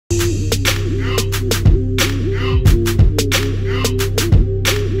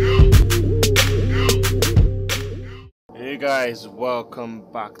guys, welcome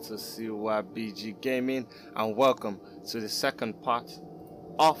back to CYBG Gaming and welcome to the second part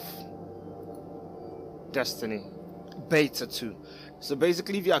of Destiny Beta 2. So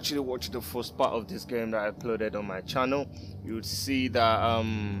basically, if you actually watched the first part of this game that I uploaded on my channel, you would see that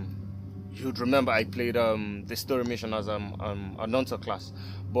you'd remember I played the story mission as a hunter class.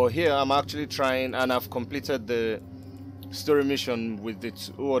 But here I'm actually trying, and I've completed the story mission with the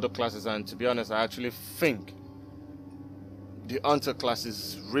two other classes, and to be honest, I actually think the hunter class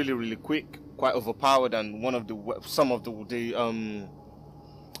is really quick, quite overpowered, and some of the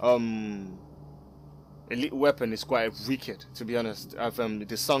elite weapon is quite wicked, to be honest.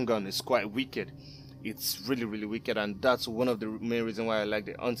 The sun gun is quite wicked. It's really wicked, and that's one of the main reasons why I like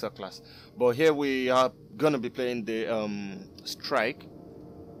the hunter class. But here we are gonna be playing the strike.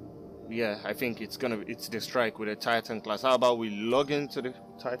 Yeah, I think it's the strike with a Titan class. How about we log into the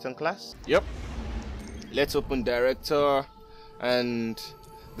Titan class? Yep. Let's open director, and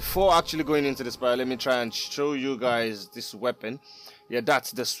before actually going into the spire, let me try and show you guys this weapon. Yeah,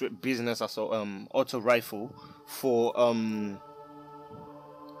 that's the Swift Business auto rifle for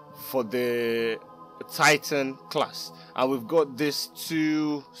the Titan class, and we've got this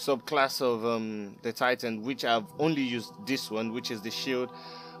two subclass of the Titan, which I've only used this one, which is the shield,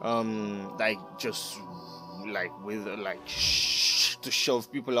 to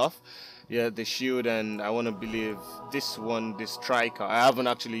shove people off. Yeah, the shield, and I want to believe this one, the striker. I haven't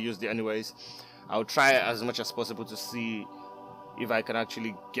actually used it anyways. I'll try as much as possible to see if I can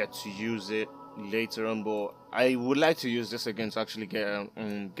actually get to use it later on, but I would like to use this again to actually get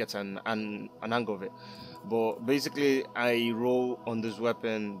an angle of it. But basically, I roll on this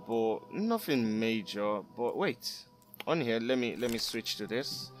weapon, but nothing major. But wait, on here, let me switch to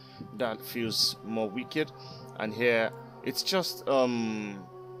this. That feels more wicked. And here, it's just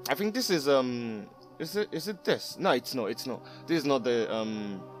I think this is it this? No, it's not. This is not the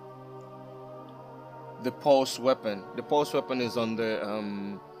pulse weapon. The pulse weapon is on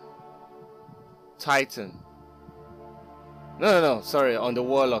the Titan. No, sorry, on the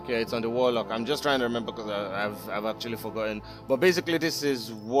Warlock. Yeah, it's on the Warlock. I'm just trying to remember because I've actually forgotten. But basically, this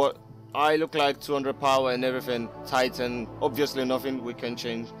is what I look like, 200 power and everything. Titan. Obviously, nothing we can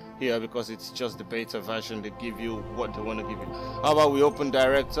change here because it's just the beta version. They give you what they want to give you. How about we open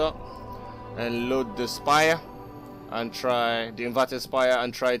director and load the spire and try the inverted spire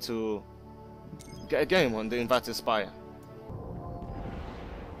and try to get a game on the inverted spire.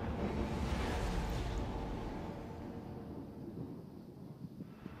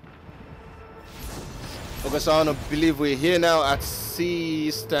 Okay, so I don't believe we're here now at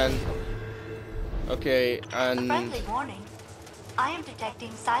C10. Okay, and friendly warning. I am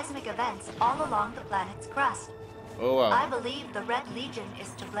detecting seismic events all along the planet's crust. Oh wow. I believe the Red Legion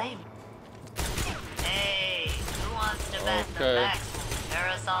is to blame. Hey, who wants to bet the facts will tear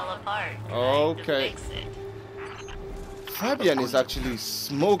us all apart? Okay. Fabian is actually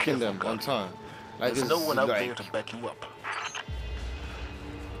smoking them on time. Like there's no one out there to back you up.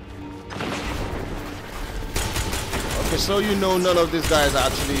 Okay, so you know none of these guys are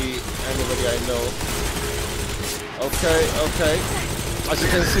actually anybody I know. Okay. As you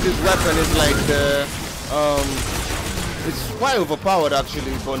can see, this weapon is like the it's quite overpowered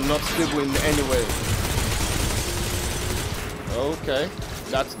actually, but not stable in any way. Okay,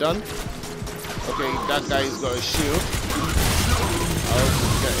 that's done. Okay, that guy's got a shield.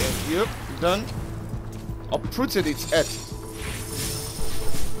 Okay, yep, done. Uprooted its head.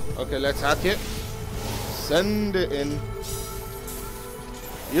 Okay, let's hack it. Send it in.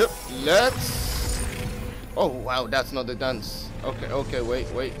 Yep, let's. Oh wow, that's not the dance. Okay, wait.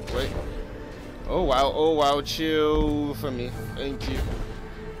 Oh wow, chill for me. Thank you.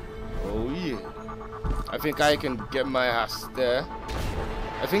 Oh yeah. I think I can get my ass there.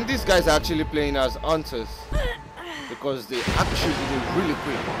 I think these guys are actually playing as hunters because they're really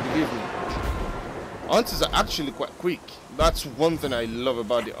quick, believe me. Hunters are actually quite quick. That's one thing I love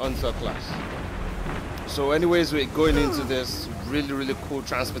about the hunter class. So anyways, we're going into this really cool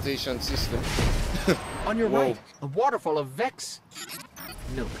transportation system. On your right, a waterfall of Vex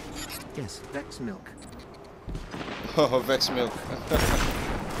milk. Yes, Vex milk. Oh, Vex milk.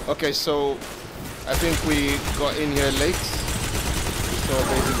 Okay, so I think we got in here late. So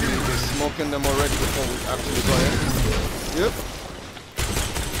basically they're smoking them already before we actually got in. Yep.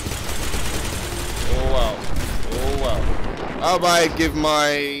 Oh wow. How about I give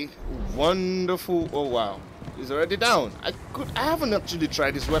my wonderful, oh wow, he's already down. I haven't actually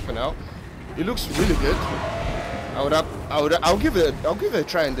tried this weapon out. It looks really good. I'll give it a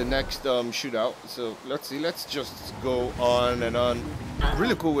try in the next shootout. So let's see. Let's just go on and on.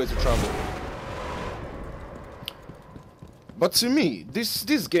 Really cool way to travel. But to me,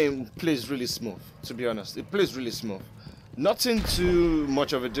 this game plays really smooth. To be honest, it plays really smooth. Nothing too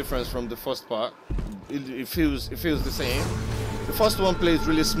much of a difference from the first part. It feels the same. The first one plays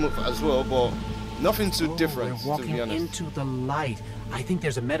really smooth as well, but nothing too different. We're walking to be honest. into the light. I think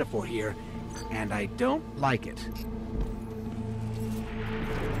there's a metaphor here, and I don't like it.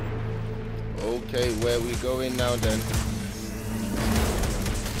 Okay, where we going now then?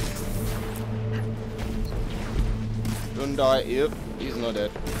 Don't die. Yep, he's not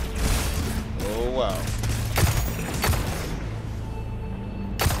dead. Oh wow.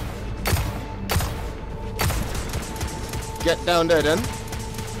 Get down there then.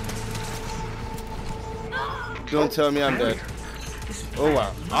 Don't tell me I'm dead. Oh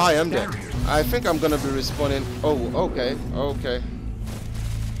wow, I am dead. I think I'm gonna be respawning. Oh, okay, okay.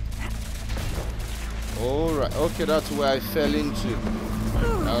 Alright, okay, that's where I fell into.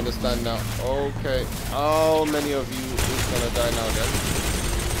 I understand now. Okay, how many of you is gonna die now then?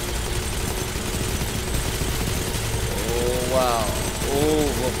 Oh wow,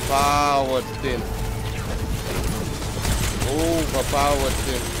 overpowered thing. Overpowered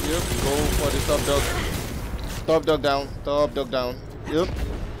thing. Yep, go for the top dog. Top dog down, top dog down. Yep.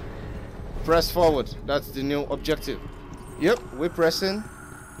 Press forward, that's the new objective. Yep, we're pressing.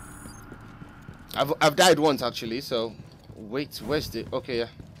 I've died once actually, so wait, where's the okay, yeah.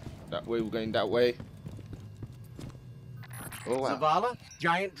 That way, we're going that way. Oh wow. Zavala,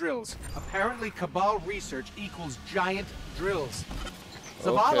 giant drills. Apparently Cabal research equals giant drills.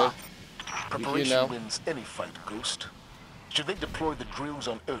 Zavala! Okay. Preparation wins any fight, Ghost. Should they deploy the drills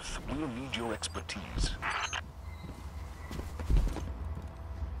on Earth, we'll need your expertise.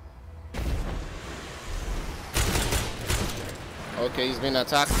 Okay, he's been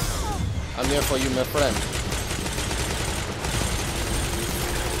attacked. I'm here for you, my friend.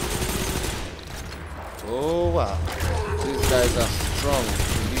 Oh wow, these guys are strong.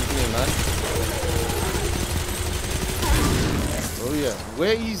 Believe me, man. Oh yeah,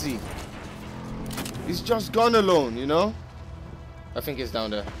 we're easy. He's just gone alone, you know. I think he's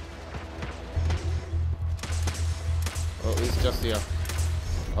down there. Oh, he's just here.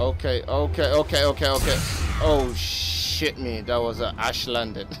 Okay, okay, okay, okay, okay. Oh shit, me, that was a ash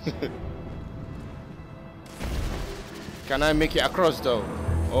landed. Can I make it across though?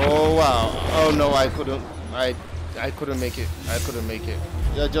 Oh wow. Oh no, I couldn't. I couldn't make it. I couldn't make it.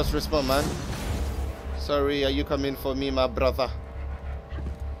 Yeah, just respawn, man. Sorry, are you coming for me, my brother?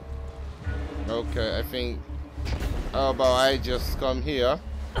 Okay, I think. How about I just come here?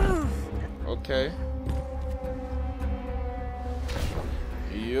 Okay.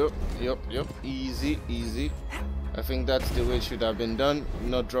 Yep. Easy, easy. I think that's the way it should have been done.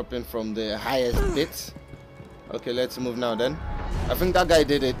 Not dropping from the highest bits. Okay, let's move now then. I think that guy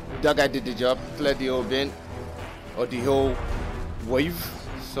did it. That guy did the job. Cleared the whole bin. Or the whole wave.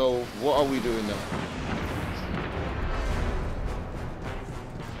 So, what are we doing now?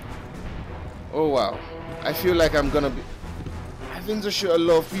 Oh wow. I feel like I'm gonna be having to shoot a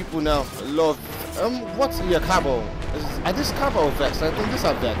lot of people now. A lot of what's your Cabal? Are these Cabal Vex? I think these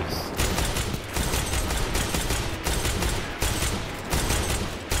are Vex.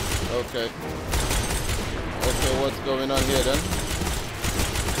 Okay. Okay, what's going on here then?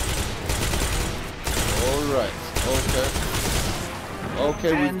 Alright, okay.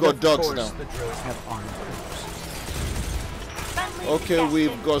 Okay, we've got dogs now. The drills have armed. Okay,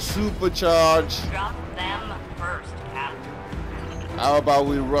 we've got supercharge. Drop them first, Captain. How about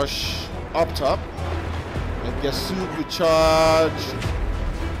we rush up top and get supercharged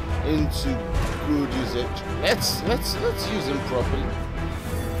into good usage. Let's use him properly.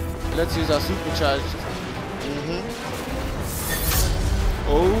 Let's use our supercharged.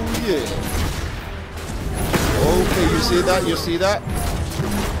 Oh yeah. Okay, you see that? You see that?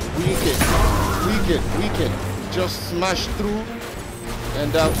 Weaken. Just smash through.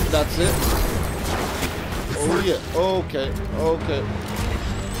 And that's it. Oh yeah. Okay.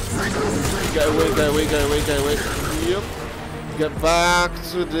 Get away. Yep. Get back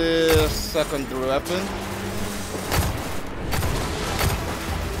to the secondary weapon.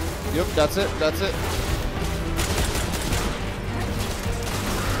 Yep, that's it.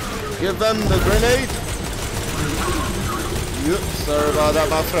 Give them the grenade. Yep, sorry about that,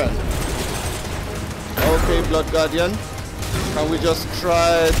 my friend. Okay, Blood Guardian. Can we just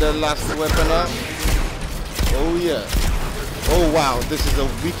try the last weapon out? Oh yeah. Oh wow, this is a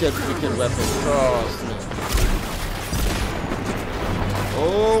wicked weapon. Trust me.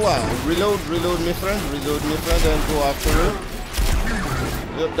 Oh wow. Reload my friend. And go after it.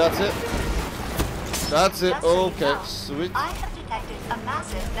 Yep, that's it. Okay, sweet. I have detected a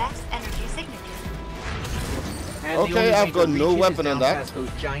massive Vex energy signature. And the Okay, only I've way got to no reach it weapon is on down that. past those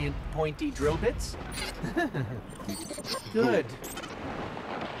giant pointy drill bits. Good.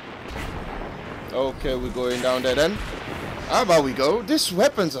 Okay, we're going down there then. How about we go? These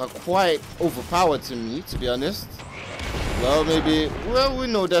weapons are quite overpowered to me, to be honest. Well, maybe... Well, we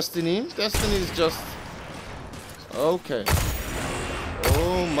know Destiny. Destiny is just... Okay.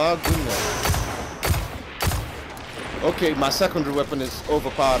 Oh my goodness. Okay, my secondary weapon is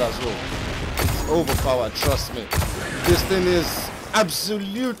overpowered as well. It's overpowered, trust me. This thing is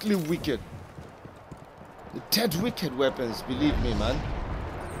absolutely wicked. Dead wicked weapons, believe me, man.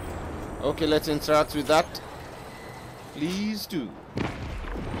 Okay, let's interact with that. Please do.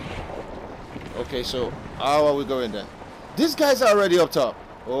 Okay, so how are we going then? These guys are already up top.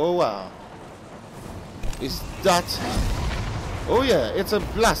 Oh wow. Is that... Oh yeah, it's a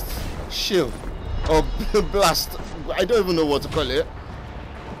blast shield. Or blast. I don't even know what to call it.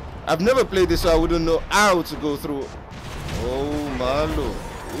 I've never played this, so I wouldn't know how to go through. Oh my lord.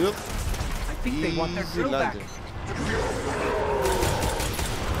 Yep. I think they want their drill back. Yep.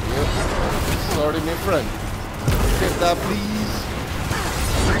 Sorry, my friend. Take that, please.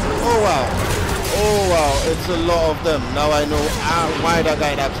 Oh wow. Oh wow. It's a lot of them. Now I know why that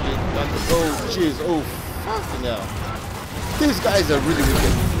guy actually... Oh jeez. Oh fucking hell. These guys are really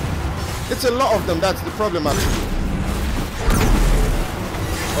wicked. It's a lot of them. That's the problem actually.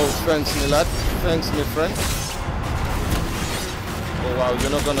 Oh, thanks, my lad. Thanks, my friend. Oh wow,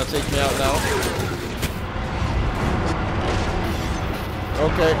 you're not gonna take me out now.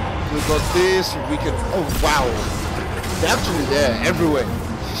 Okay, we got this wicked. Oh wow, they're actually there everywhere.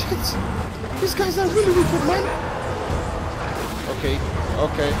 Shit, these guys are really wicked, man. Okay,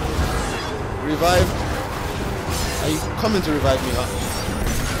 okay. Revive. Are you coming to revive me, huh?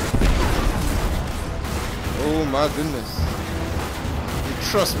 Oh my goodness.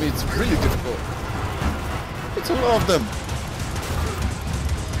 Trust me, it's really difficult. It's a lot of them.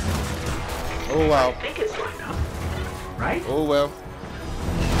 Oh wow. I think it's lined up, right? Oh well.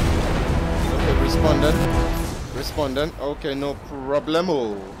 Okay, respondent. Respondent. Okay, no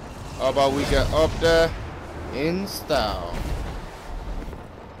problemo. How about we get up there in style?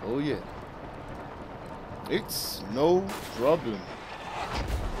 Oh yeah. It's no problem.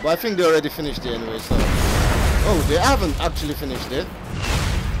 But I think they already finished it anyway, so... Oh, they haven't actually finished it.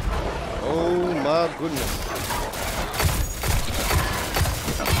 Oh my goodness.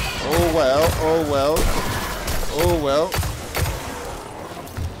 Oh well, oh well. Oh well.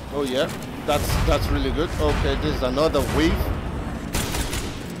 Oh yeah, that's really good. Okay, this is another wave.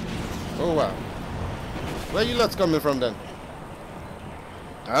 Oh wow. Where you lots coming from then?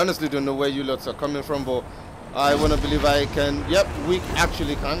 I honestly don't know where you lots are coming from, but I wanna believe I can. Yep, we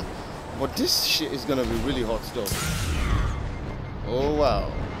actually can. But this shit is gonna be really hot stuff. Oh wow.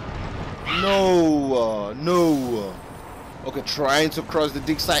 No, no. Okay, trying to cross the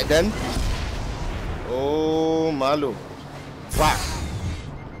dig site then. Oh my lord. Wow.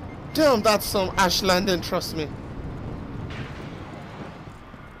 Damn, that's some ash landing, trust me.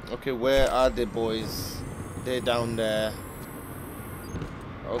 Okay, where are the boys? They're down there.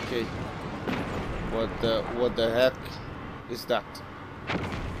 Okay. What the heck is that?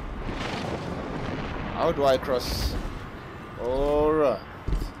 How do I cross? Alright.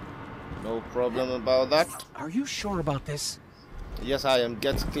 No problem about that. Are you sure about this? Yes, I am.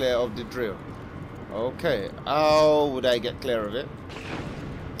 Get clear of the drill. Okay. How would I get clear of it?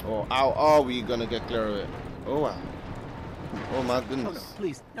 Or how are we gonna get clear of it? Oh wow. Oh my goodness. Oh, no,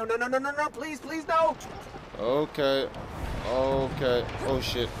 please. No, no, no, no, no, no, please, please, no. Okay. Okay. Oh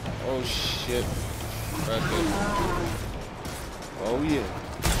shit. Oh shit. Okay. Oh yeah.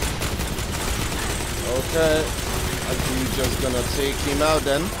 Okay. Are you just gonna take him out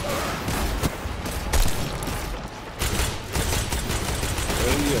then?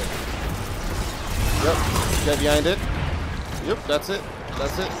 Oh yeah. Yep. Get behind it. Yep, that's it.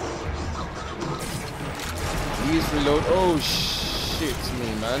 That's it. Please reload. Oh shit me,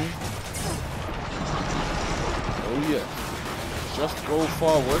 man. Oh yeah. Just go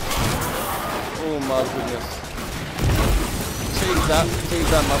forward. Oh my goodness. Take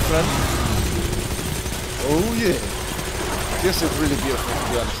that, my friend. Oh yeah. This is really beautiful, to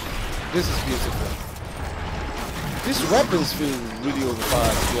be honest. This is beautiful. These weapons feel really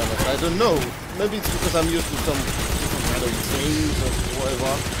overpowered, to be honest. I don't know. Maybe it's because I'm used to some different kind of things or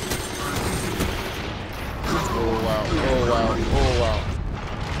whatever. Oh wow, oh wow, oh wow.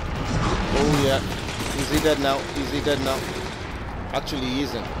 Oh yeah. Is he dead now? Is he dead now? Actually, he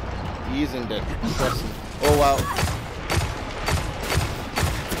isn't. He isn't dead. Trust me. Oh wow.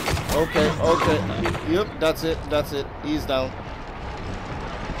 Okay, okay. Yep, that's it, that's it. He's down.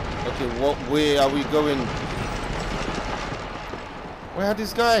 Okay, what way are we going? Where are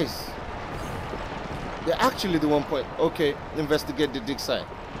these guys? They're actually the 1 point. Okay, investigate the dig site.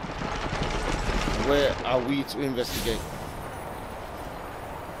 Where are we to investigate?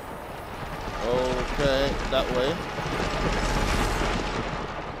 Okay, that way.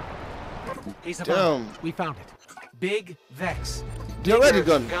 Hey, Damn. we found it. Big Vex. They're already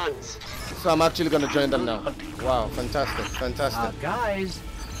gone. So I'm actually gonna join them now. Wow, fantastic, fantastic. Guys,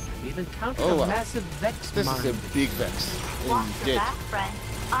 we've encountered Oh, a wow. massive Vex This mine. is a big Vex. Watch your Indeed. back, friend.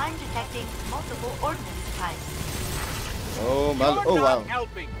 I'm detecting multiple ordnance types. Oh my, You're oh not wow.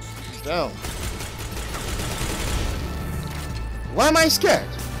 helping. Down. Why am I scared?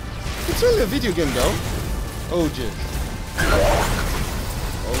 It's only a video game though. Oh jeez.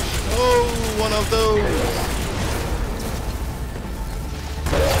 Oh, one of those.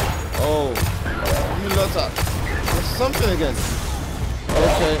 Oh, you lot up. There's something again.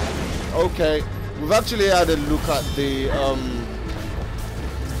 Okay, okay. We've actually had a look at the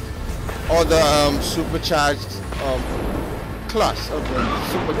other supercharged class of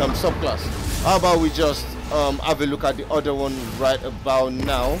the subclass. How about we just have a look at the other one right about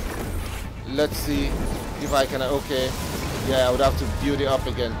now? Let's see if I can. Okay, yeah, I would have to build it up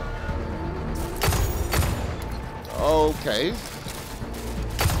again. Okay.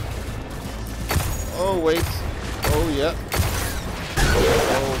 Oh wait. Oh yeah.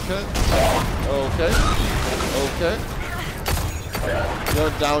 Okay. Okay. Okay.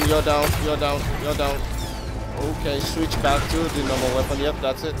 You're down. You're down. You're down. You're down. Okay. Switch back to the normal weapon. Yep,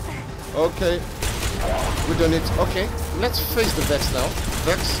 that's it. Okay. We don't need. Okay. Let's face the Vex now.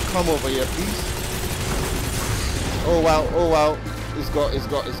 Vex, come over here, please. Oh wow. Oh wow. It's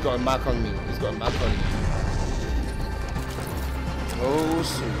got a mark on me. It's got a mark on me. Oh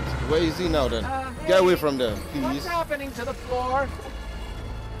sweet. Where is he now then? Get away from them, please. What's happening to the floor?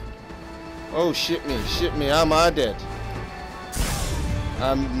 Oh shit me, am I dead?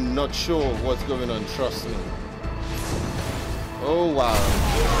 I'm not sure what's going on, trust me. Oh wow.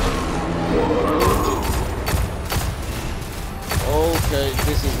 Okay,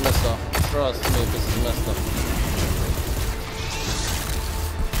 this is messed up. Trust me, this is messed up.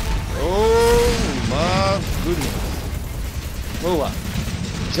 Oh my goodness. Oh wow.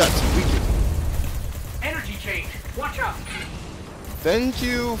 That's wicked. Energy change. Watch out. Thank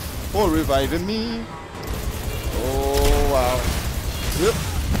you for reviving me. Oh wow. Yep.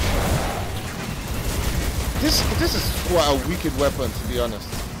 This is quite a wicked weapon, to be honest.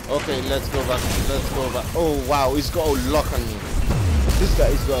 Okay, let's go back. Let's go back. Oh wow, he's got a lock on me. This guy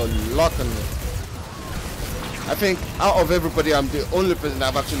has got a lock on me. I think out of everybody, I'm the only person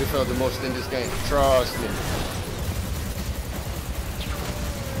I've actually felt the most in this game. Trust me.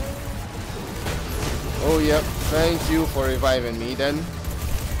 Oh yep, thank you for reviving me then.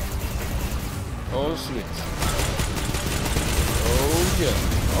 Oh sweet. Oh yeah.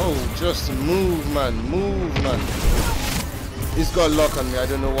 Oh, just move man, move man. He's got a lock on me, I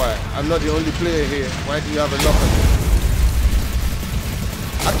don't know why. I'm not the only player here. Why do you have a lock on me?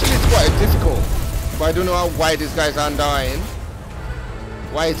 Actually it's quite difficult. But I don't know why these guys aren't dying.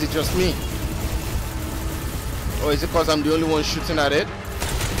 Why is it just me? Or is it because I'm the only one shooting at it?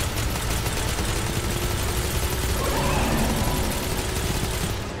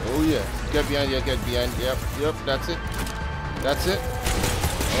 Oh yeah, get behind, yeah, get behind. Yep, yep, that's it. That's it.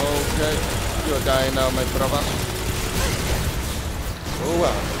 Okay, you're dying now, my brother. Oh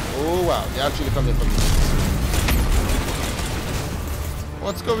wow, oh wow, they're actually coming for me.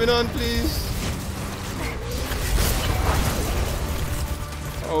 What's going on, please?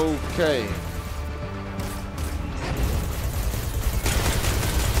 Okay.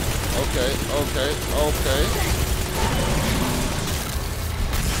 Okay, okay, okay.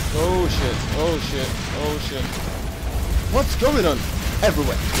 Oh shit, oh shit, oh shit. What's going on?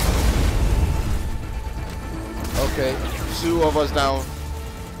 Everywhere. Okay, 2 of us down.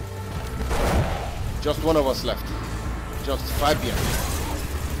 Just 1 of us left. Just Fabian.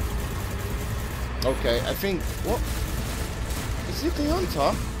 Okay, I think, what? Is it the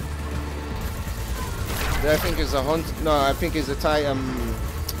hunter? I think it's a hunt. No, I think it's a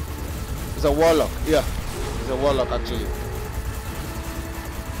it's a warlock. Yeah, it's a warlock actually.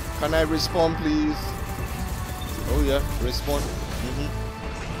 Can I respawn, please? Oh yeah, respawn.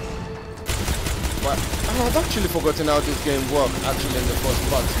 But I've actually forgotten how this game works actually in the first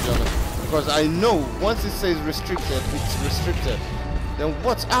part, to be honest. Because I know once it says restricted, it's restricted. Then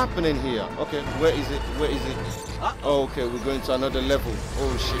what's happening here? Okay, where is it? Where is it? Oh, okay, we're going to another level.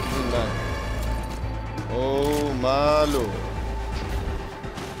 Oh shit, man. Oh my lord.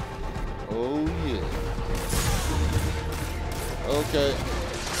 Oh yeah. Okay.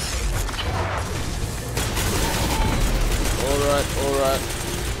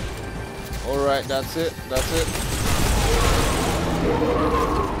 Alright, that's it.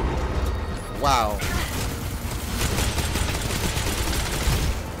 Wow.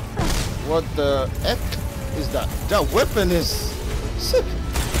 What the heck is that? That weapon is sick.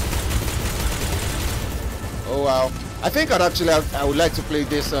 Oh wow. I think I would like to play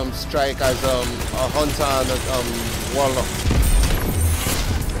this strike as a hunter and a warlock.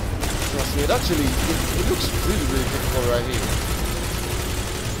 Trust me, it looks really difficult right here.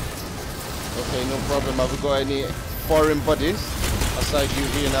 Okay, no problem. Have we got any foreign bodies aside you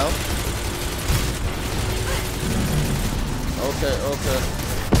here now? Okay.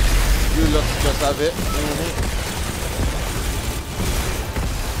 You look just have it.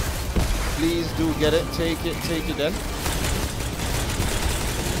 Please do get it. Take it then.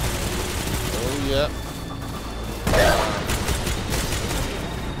 Oh yeah.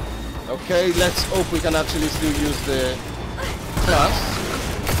 Okay, let's hope we can actually still use the class.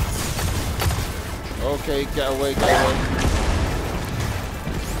 Okay, get away.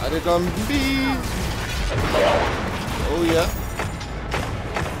 Are they gonna be? Oh yeah.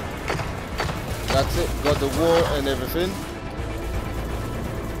 That's it. Got the war and everything.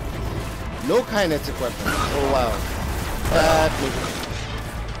 No kinetic weapon. Oh wow. Bad movie.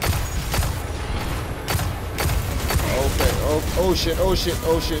 Okay. Oh shit.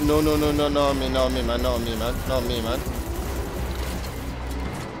 No, me, man.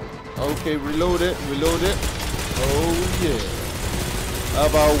 Okay, reload it. Oh yeah. How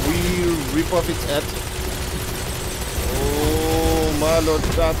about we rip off its head? Oh my lord,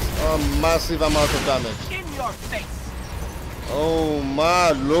 that's a massive amount of damage. In your face. Oh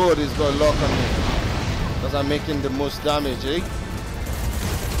my lord, he's got a lock on me. Because I'm making the most damage, eh?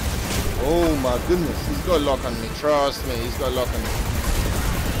 Oh my goodness, he's got a lock on me. Trust me, he's got a lock on me.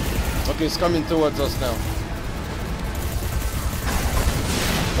 Okay, he's coming towards us now.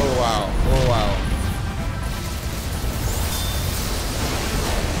 Oh wow.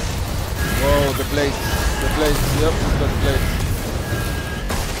 Whoa, the blades. Yep, he's got the blades.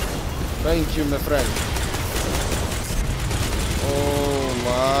 Thank you, my friend. Oh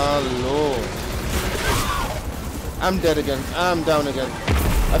my lord. I'm dead again. I'm down again.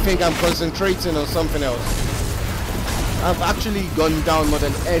 I think I'm concentrating on something else. I've actually gone down more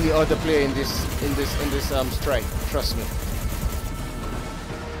than any other player in this strike. Trust me.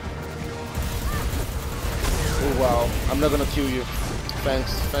 Oh wow. I'm not gonna kill you.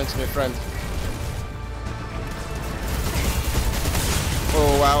 Thanks, my friend.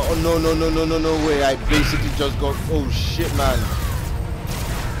 Oh wow. Oh no way. I basically just got. Oh shit, man.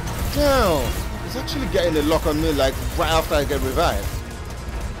 Damn. He's actually getting a lock on me like right after I get revived.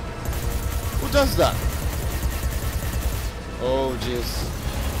 Who does that? Oh jeez.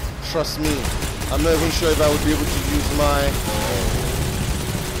 Trust me. I'm not even sure if I would be able to use my.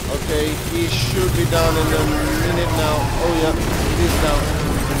 Okay, he should be down in a minute now. Oh yeah,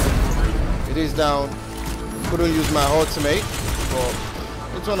 it is down. Couldn't use my ultimate, but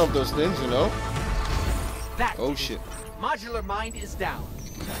it's one of those things, you know. Oh shit. Modular mind is down.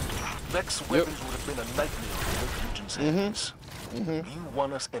 Vex weapons would have been a nightmare for the Legion's hands. You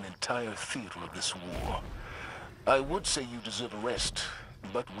won us an entire theater of this war. I would say you deserve a rest,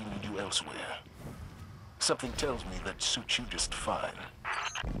 but we need you elsewhere. Something tells me that suits you just fine.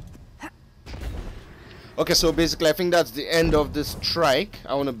 Okay, so basically I think that's the end of the strike.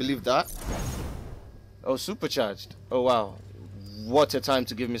 I want to believe that. Oh, supercharged. Oh wow. What a time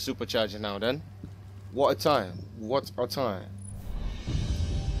to give me supercharging now then. What a time.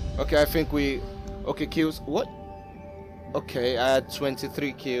 Okay, I think we... Okay, kills... What? Okay, I had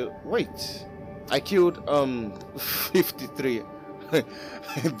 23 kills. Wait. I killed 53.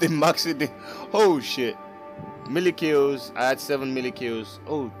 The max... Oh shit. Melee kills. I had 7 melee kills.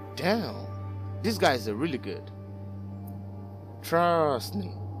 Oh damn. These guys are really good. Trust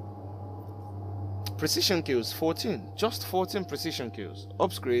me. Precision kills 14. Just 14 precision kills.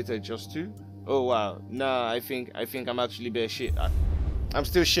 Ops created just 2. Oh wow. Nah, I think I'm actually bare shit. I'm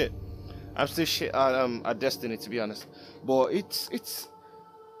still shit. At Destiny, to be honest. But it's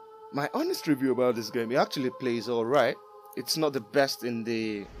my honest review about this game. It actually plays all right. It's not the best in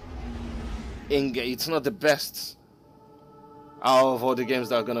the it's not the best out of all the games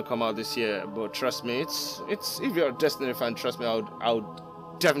that are gonna come out this year. But trust me, it's if you're a Destiny fan, trust me, I would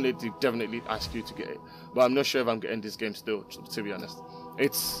definitely ask you to get it. But I'm not sure if I'm getting this game still, to be honest.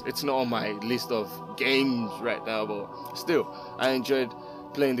 It's not on my list of games right now, but still, I enjoyed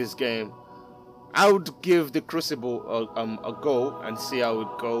playing this game. I would give the Crucible a go and see how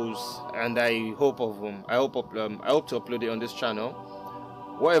it goes, and I hope to upload it on this channel.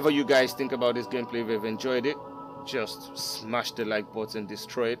 Whatever you guys think about this gameplay, if you've enjoyed it, just smash the like button,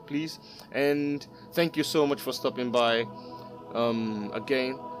 destroy it, please. And thank you so much for stopping by.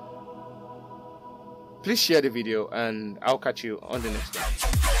 Again, please share the video, and I'll catch you on the next one.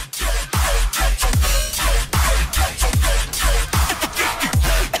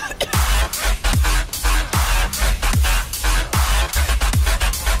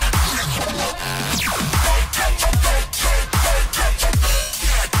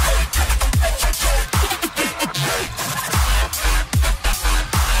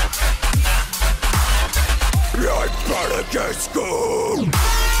 Let's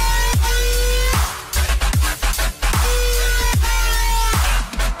go!